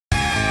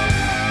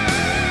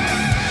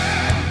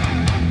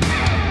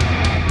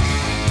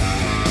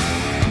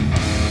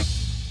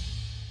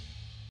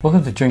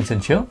Welcome to Drinks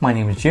and Chill. My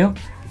name is Gio.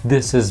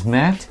 This is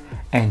Matt,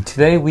 and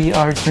today we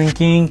are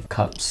drinking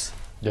cups.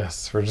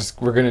 Yes,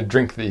 we're gonna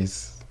drink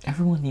these.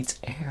 Everyone needs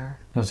air.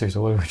 No,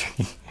 seriously, what are we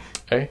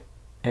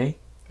drinking?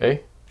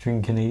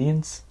 Drinking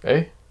Canadians?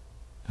 Okay.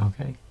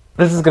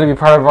 This is gonna be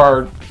part of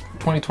our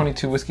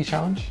 2022 whiskey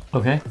challenge.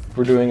 Okay.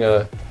 We're doing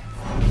the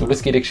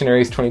Whiskey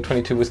Dictionary's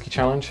 2022 whiskey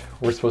challenge.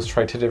 We're supposed to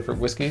try 10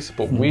 different whiskeys,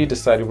 but we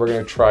decided we're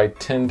gonna try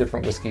 10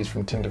 different whiskeys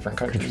from 10 different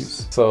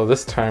countries. So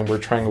this time we're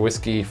trying a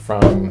whiskey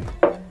from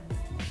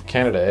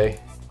Canada,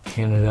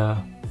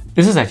 Canada.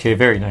 This is actually a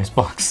very nice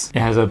box. It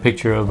has a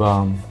picture of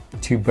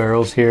 2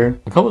 barrels here,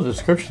 a couple of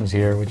descriptions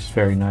here, which is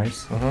very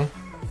nice.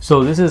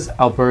 So this is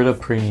Alberta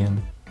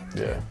Premium.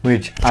 Yeah.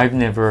 Which I've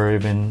never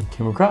even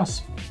came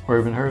across or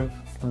even heard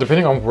of.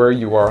 Depending on where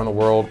you are in the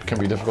world, it can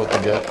be difficult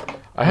to get.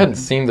 I hadn't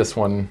seen this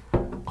one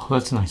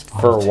that's a nice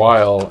box for a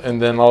while,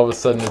 and then all of a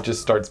sudden it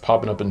just starts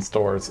popping up in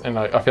stores, and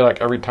I feel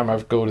like every time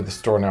I go to the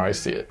store now I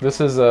see it.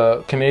 This is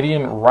a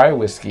Canadian rye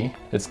whiskey.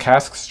 It's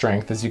cask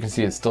strength. As you can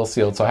see, it's still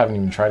sealed, so I haven't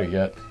even tried it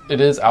yet. It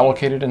is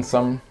allocated in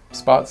some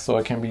spots, so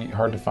it can be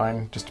hard to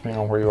find just depending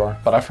on where you are,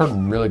 but I've heard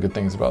really good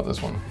things about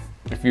this one.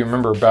 If you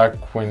remember back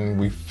when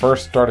we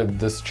first started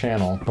this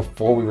channel,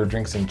 before we were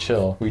Drinks and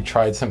Chill, we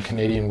tried some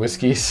Canadian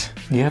whiskeys.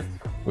 Yep.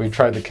 We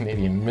tried the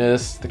Canadian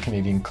Mist, the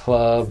Canadian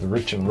Club, the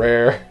Rich and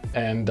Rare,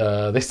 and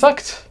they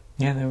sucked.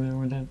 Yeah, they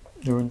weren't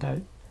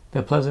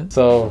that pleasant.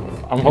 So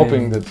I'm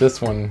hoping that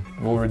this one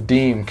will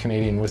redeem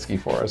Canadian whiskey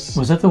for us.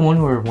 Was that the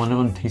one where one of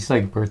them tastes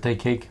like birthday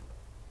cake?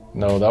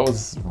 No, that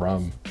was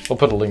rum. We'll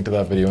put a link to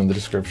that video in the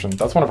description.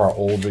 That's one of our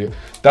old videos.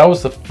 That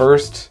was the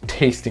first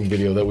tasting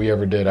video that we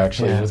ever did,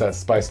 actually. Yeah. It was that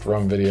spiced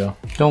rum video.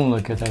 Don't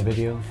look at that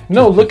video.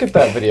 No, look at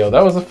that video.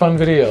 That was a fun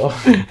video.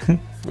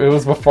 It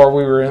was before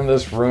we were in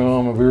this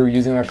room, and we were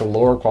using like a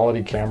lower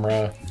quality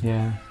camera.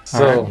 Yeah.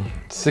 So, right.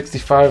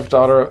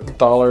 $65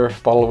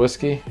 bottle of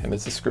whiskey, and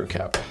it's a screw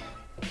cap.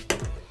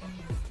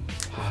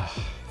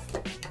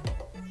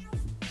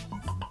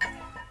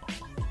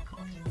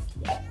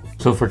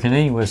 So for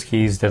Canadian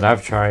whiskeys that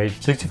I've tried,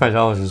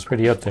 $65 is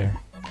pretty up there.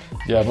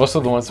 Yeah, most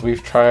of the ones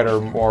we've tried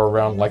are more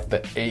around like the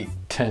 $8,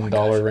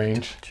 $10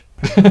 range.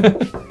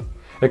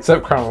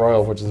 Except Crown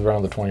Royal, which is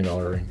around the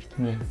 $20 range.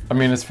 Yeah. I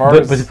mean, as far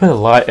as... But they put a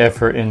lot of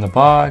effort in the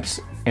box,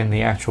 in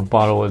the actual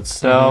bottle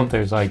itself.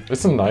 There's like...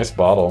 It's a nice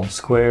bottle.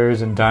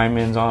 Squares and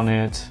diamonds on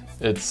it.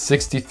 It's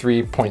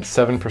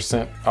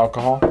 63.7%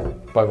 alcohol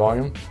by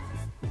volume.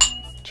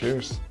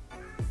 Cheers.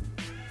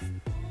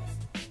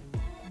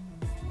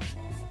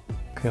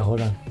 Okay,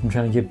 hold on. I'm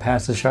trying to get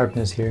past the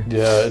sharpness here.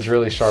 Yeah, it's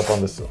really sharp on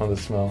the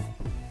smell.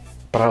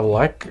 But I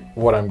like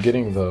what I'm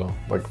getting though,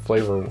 like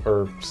flavor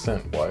or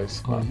scent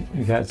wise. Oh,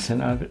 you got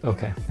scent out of it?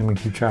 Okay, let me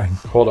keep trying.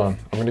 Hold on.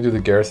 I'm gonna do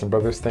the Garrison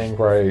Brothers thing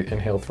where I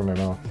inhaled from my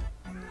mouth.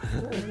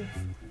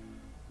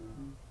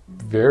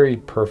 Very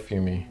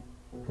perfumey.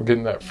 I'm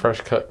getting that fresh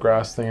cut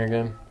grass thing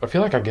again. I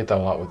feel like I get that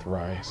a lot with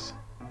rice.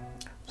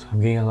 So I'm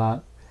getting a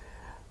lot.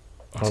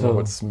 I don't know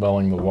what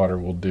smelling the water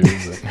will do.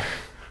 But...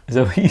 Is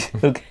that what you...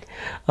 Okay.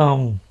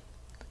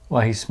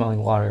 While he's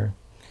smelling water.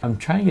 I'm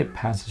trying to get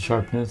past the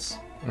sharpness.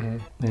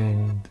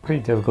 And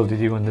pretty difficult to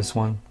do on this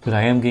one. But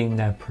I am getting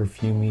that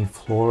perfumey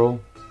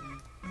floral.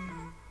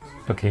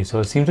 Okay, so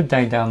it seems to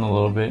die down a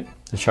little bit,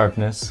 the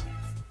sharpness.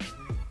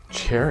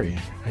 Cherry.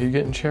 Are you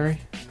getting cherry?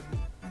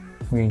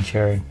 I'm getting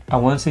cherry. I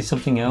want to say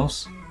something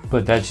else,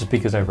 but that's just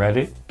because I read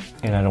it.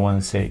 And I don't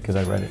want to say it because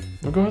I read it.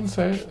 Well, go ahead and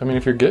say it. I mean,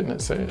 if you're getting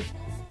it, say it.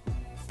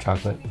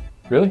 Chocolate.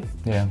 Really?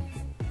 Yeah.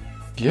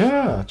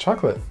 Yeah,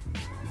 chocolate.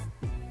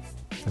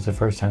 That's the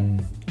first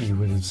time you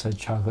would have said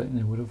chocolate and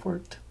it would have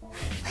worked.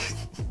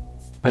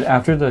 But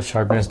after the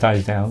sharpness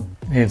dies down,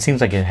 and it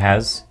seems like it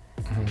has,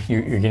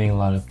 you're getting a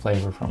lot of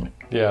flavor from it.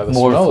 Yeah, the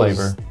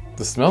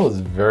smell is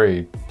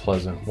very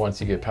pleasant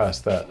once you get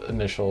past that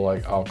initial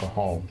like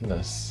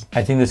alcoholness.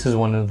 I think this is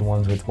one of the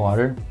ones with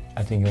water.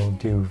 I think it'll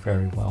do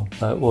very well.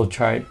 But we'll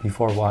try it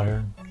before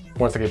water.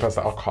 Once I get past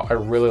the alcohol, I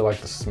really like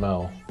the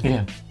smell.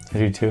 Yeah, I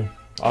do too.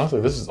 Honestly,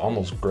 this is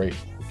almost great.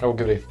 I will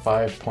give it a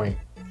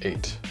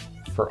 5.8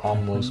 for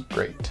almost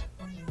great.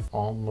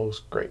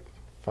 Almost great.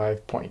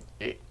 5.8.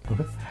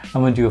 Okay.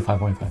 I'm going to do a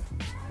 5.5.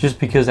 Just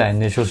because that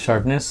initial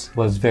sharpness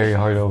was very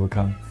hard to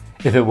overcome.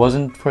 If it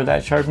wasn't for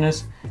that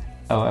sharpness,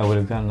 I would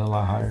have gotten a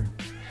lot higher.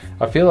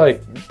 I feel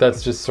like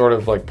that's just sort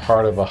of like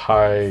part of a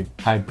high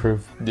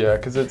proof. Yeah,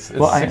 because it's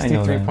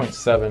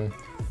 63.7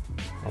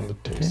 on the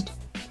taste. Okay.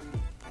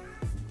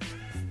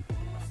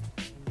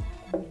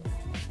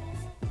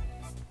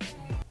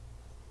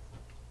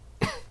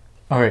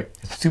 All right,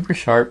 it's super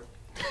sharp.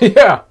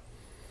 Yeah.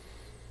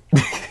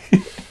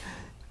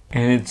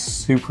 And it's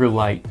super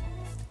light.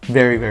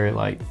 Very, very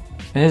light.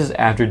 And this is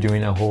after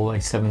doing a whole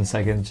like 7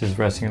 seconds just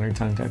resting on your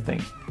tongue type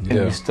thing. And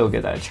you still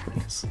get that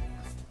sharpness.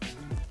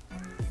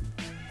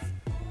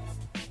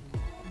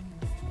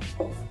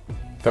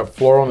 That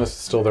floralness is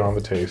still there on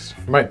the taste.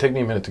 It might take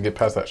me a minute to get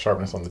past that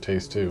sharpness on the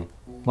taste too.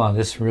 Wow,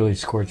 this really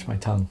scorched my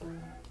tongue.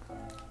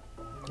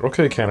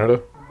 Okay,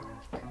 Canada.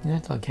 Yeah, I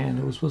thought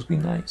Canada was supposed to be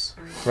nice.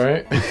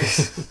 Right?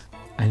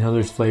 I know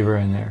there's flavor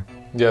in there.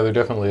 Yeah, there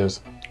definitely is.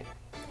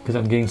 because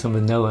I'm getting some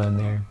vanilla in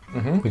there,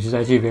 which is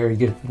actually very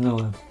good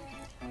vanilla.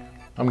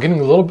 I'm getting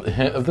a little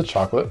hint of the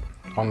chocolate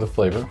on the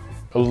flavor.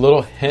 A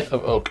little hint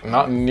of oak.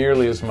 Not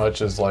nearly as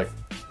much as like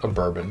a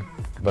bourbon,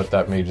 but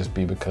that may just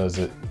be because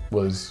it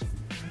was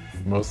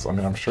I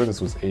mean, I'm sure this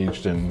was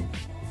aged in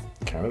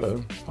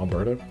Canada,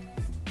 Alberta.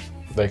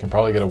 They can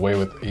probably get away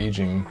with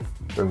aging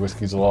their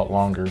whiskeys a lot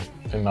longer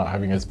and not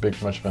having as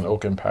much of an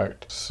oak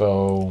impact.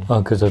 So,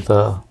 oh, because of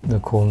the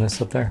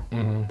coolness up there.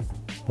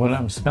 What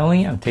I'm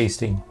smelling, I'm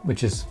tasting,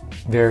 which is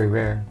very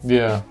rare.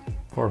 Yeah,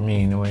 for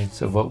me,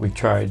 anyways, of what we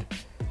tried.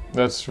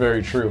 That's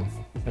very true.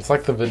 It's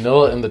like the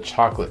vanilla and the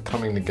chocolate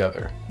coming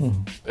together. Yeah,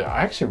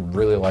 I actually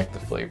really like the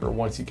flavor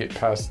once you get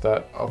past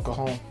that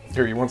alcohol.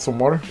 Here, you want some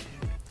water?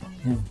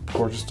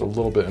 Pour just a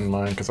little bit in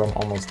mine because I'm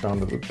almost down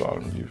to the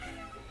bottom.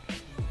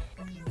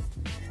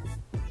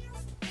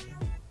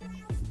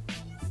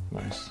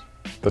 Nice.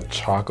 The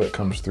chocolate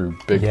comes through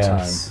big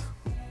time.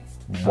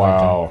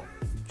 Wow.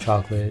 Like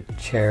chocolate,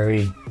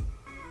 cherry.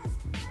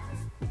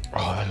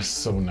 Oh, that is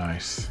so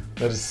nice.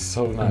 That is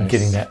so nice. I'm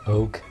getting that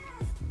oak.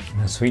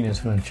 And the sweetness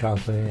from the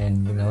chocolate and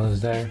vanilla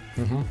is there.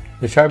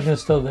 The sharpness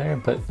is still there,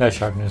 but that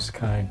sharpness is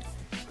kind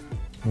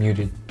of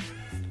muted.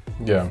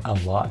 Yeah. A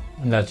lot.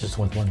 And that's just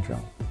with one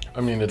drop. I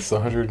mean, it's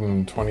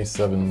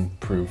 127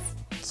 proof.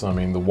 So, I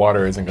mean, the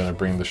water isn't going to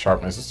bring the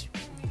sharpness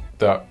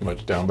that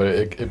much down, but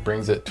it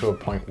brings it to a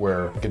point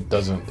where it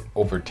doesn't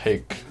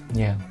overtake.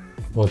 Yeah.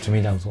 Well, to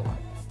me, that was a lot.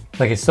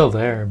 Like, it's still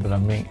there, but I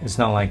mean, it's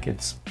not like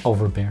it's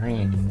overbearing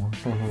anymore.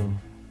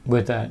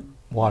 With that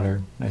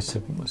water, nice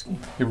sipping whiskey.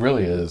 It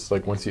really is.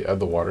 Like, once you add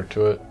the water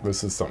to it,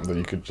 this is something that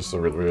you could just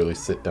really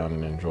sit down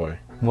and enjoy.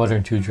 1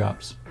 or 2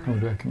 drops, I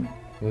would recommend.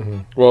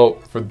 Well,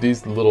 for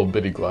these little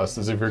bitty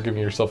glasses, if you're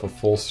giving yourself a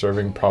full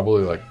serving,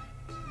 probably like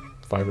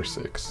 5 or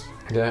 6.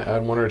 Yeah,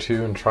 add 1 or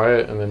 2 and try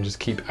it, and then just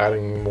keep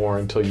adding more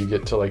until you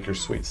get to like your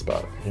sweet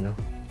spot, you know?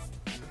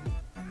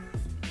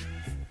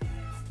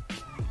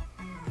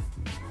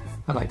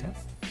 I like that.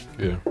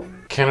 Yeah.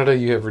 Canada,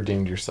 you have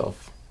redeemed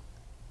yourself.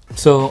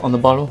 So on the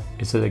bottle,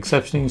 it says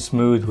exceptionally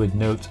smooth with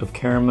notes of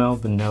caramel,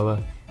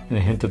 vanilla, and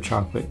a hint of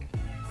chocolate,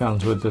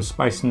 balanced with the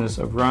spiciness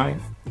of rye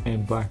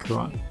and black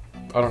currant.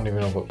 I don't even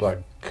know what black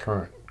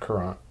currant.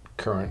 I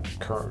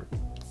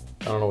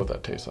don't know what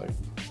that tastes like.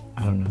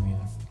 I don't know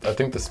either. I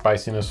think the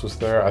spiciness was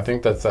there. I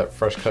think that's that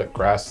fresh cut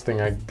grass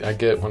thing I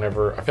get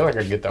whenever, I feel like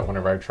I get that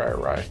whenever I try a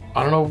rye.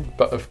 I don't know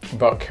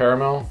about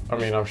caramel. I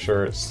mean, I'm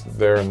sure it's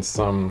there in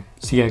some.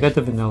 See, I got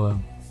the vanilla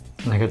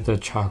and I got the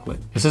chocolate.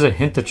 This is a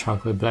hint of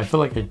chocolate, but I feel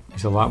like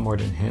it's a lot more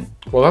than hint.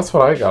 Well, that's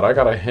what I got. I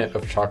got a hint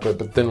of chocolate,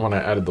 but then when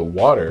I added the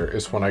water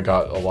is when I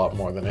got a lot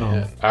more than a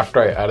hint.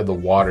 After I added the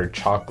water,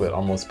 chocolate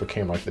almost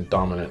became like the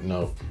dominant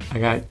note. I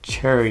got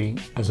cherry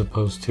as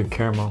opposed to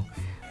caramel.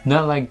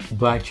 Not like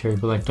black cherry,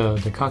 but like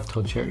the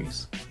cocktail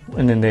cherries.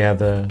 And then they have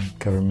the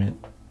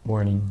government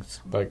warnings.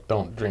 Like,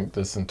 don't drink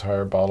this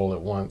entire bottle at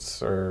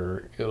once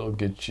or it'll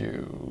get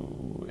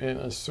you in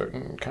a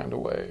certain kind of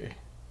way.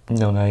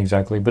 No, not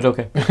exactly, but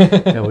okay.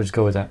 Yeah, we'll just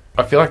go with that.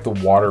 I feel like the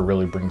water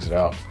really brings it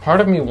out.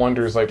 Part of me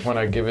wonders, like, when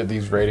I give it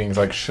these ratings,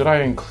 like, should I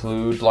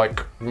include,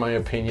 like, my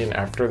opinion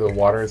after the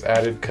water is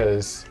added?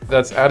 Because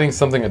that's adding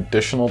something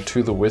additional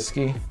to the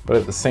whiskey. But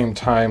at the same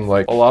time,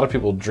 like, a lot of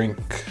people drink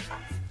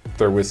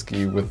their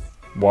whiskey with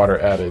water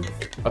added.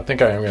 I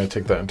think I am going to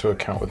take that into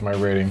account with my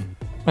rating.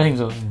 I think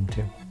so,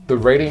 too. The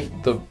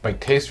rating, my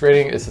taste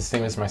rating is the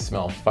same as my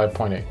smell,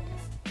 5.8.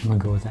 I'm gonna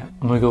go with that.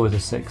 I'm gonna go with a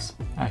 6,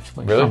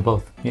 actually. Really? On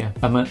both, yeah.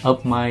 I'm gonna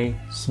up my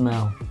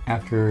smell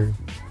after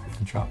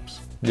the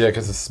drops. Yeah,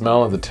 because the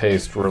smell and the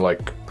taste were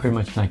like... pretty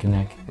much neck and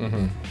neck.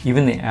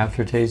 Even the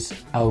aftertaste,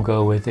 I'll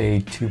go with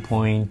a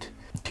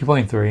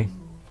 2.3.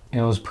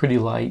 And it was pretty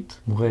light,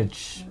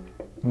 which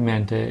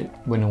meant it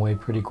went away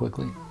pretty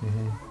quickly.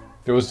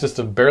 There was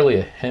just barely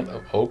a hint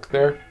of oak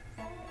there,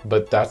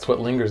 but that's what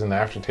lingers in the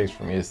aftertaste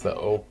for me is the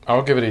oak.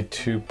 I'll give it a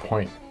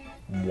 2.1.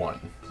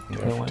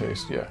 The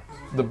aftertaste, yeah.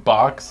 The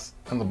box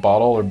and the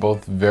bottle are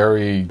both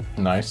very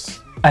nice.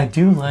 I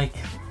do like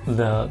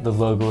the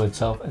logo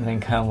itself, and then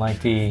kind of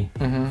like the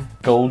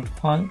gold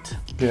font.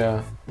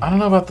 Yeah. I don't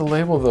know about the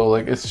label though.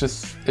 Like, it's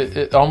just,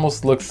 it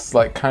almost looks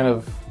like kind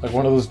of like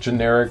one of those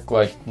generic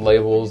like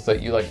labels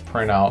that you like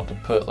print out to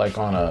put like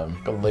on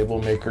a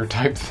label maker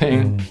type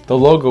thing. The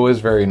logo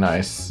is very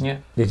nice. Yeah.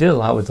 They did a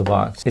lot with the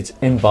box. It's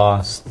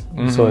embossed,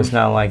 so it's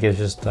not like it's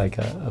just like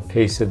a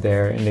pasted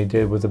there, and they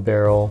did with the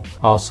barrel.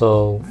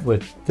 Also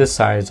with this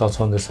side, it's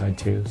also on this side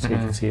too, so you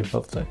can see it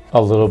both sides.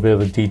 A little bit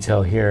of a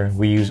detail here.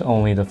 We use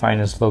only the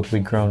finest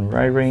locally grown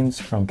rye grains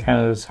from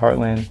Canada's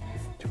heartland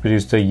to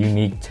produce the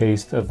unique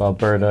taste of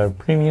Alberta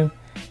Premium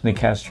in the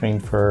cask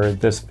strength for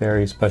this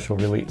very special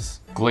release.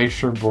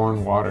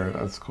 Glacier-born water,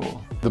 that's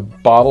cool. The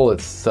bottle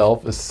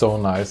itself is so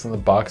nice and the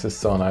box is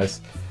so nice.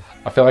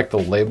 I feel like the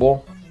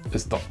label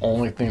is the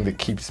only thing that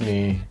keeps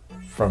me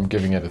from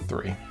giving it a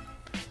 3.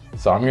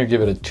 So I'm gonna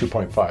give it a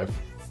 2.5.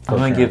 I'm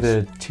gonna give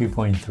it a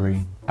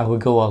 2.3. I would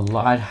go a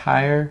lot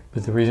higher,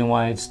 but the reason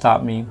why it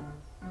stopped me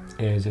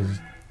is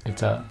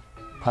it's a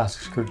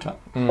plastic screw top.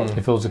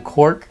 If it was a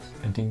cork,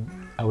 I think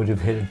I would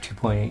have hit a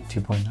 2.8,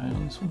 2.9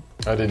 on this one.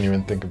 I didn't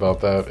even think about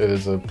that. It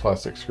is a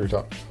plastic screw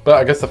top. But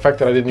I guess the fact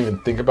that I didn't even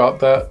think about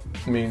that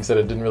means that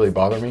it didn't really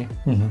bother me.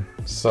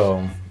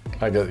 So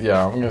I guess,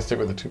 yeah, I'm gonna stick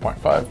with the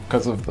 2.5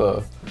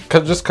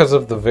 because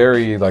of the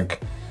very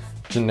like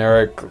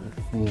generic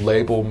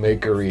label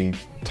makery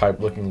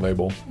type looking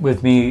label.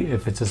 With me,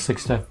 if it's a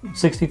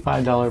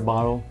 $65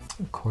 bottle,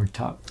 a quart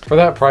top. For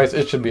that price,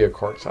 it should be a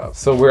quart top.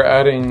 So we're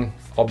adding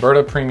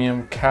Alberta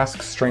Premium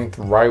Cask Strength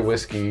Rye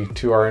Whiskey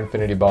to our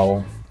infinity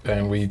bottle.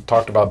 And we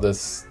talked about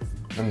this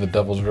in the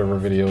Devil's River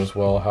video as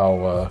well,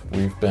 how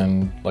we've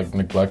been like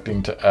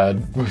neglecting to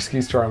add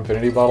whiskeys to our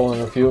infinity bottle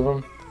in a few of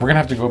them. We're gonna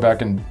have to go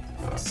back and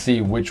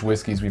see which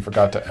whiskeys we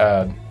forgot to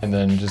add and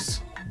then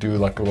just do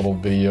like a little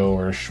video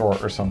or a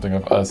short or something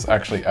of us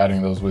actually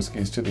adding those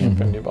whiskeys to the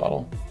infinity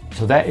bottle.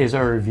 So that is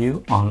our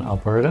review on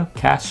Alberta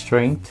Cask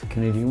Strength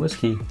Canadian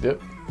Whisky.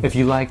 Yep. If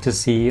you'd like to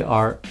see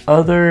our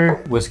other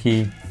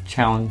whiskey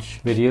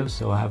challenge videos,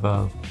 so I have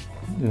a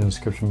in the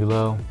description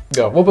below.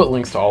 Yeah, we'll put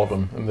links to all of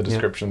them in the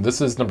description. Yep.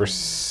 This is number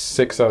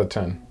 6 out of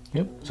 10.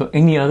 Yep. So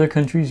any other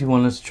countries you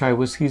want us to try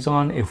whiskeys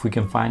on, if we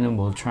can find them,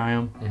 we'll try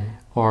them.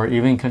 Or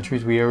even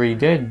countries we already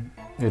did,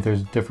 if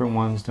there's different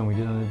ones than we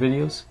did on the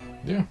videos.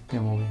 Yeah.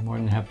 Then we'll be more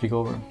than happy to go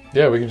over them.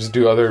 Yeah, we can just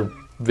do other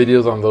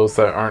videos on those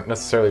that aren't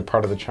necessarily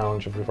part of the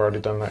challenge if we've already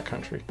done that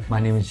country. My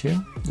name is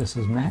Gio. This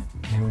is Matt,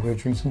 and we're going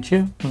to drink and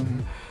chill.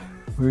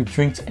 We're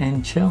drinks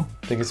and chill.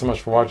 Thank you so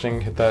much for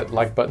watching. Hit that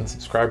like button,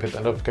 subscribe, hit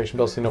that notification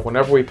bell so you know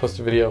whenever we post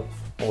a video,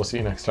 and we'll see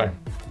you next time.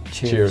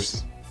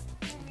 Cheers.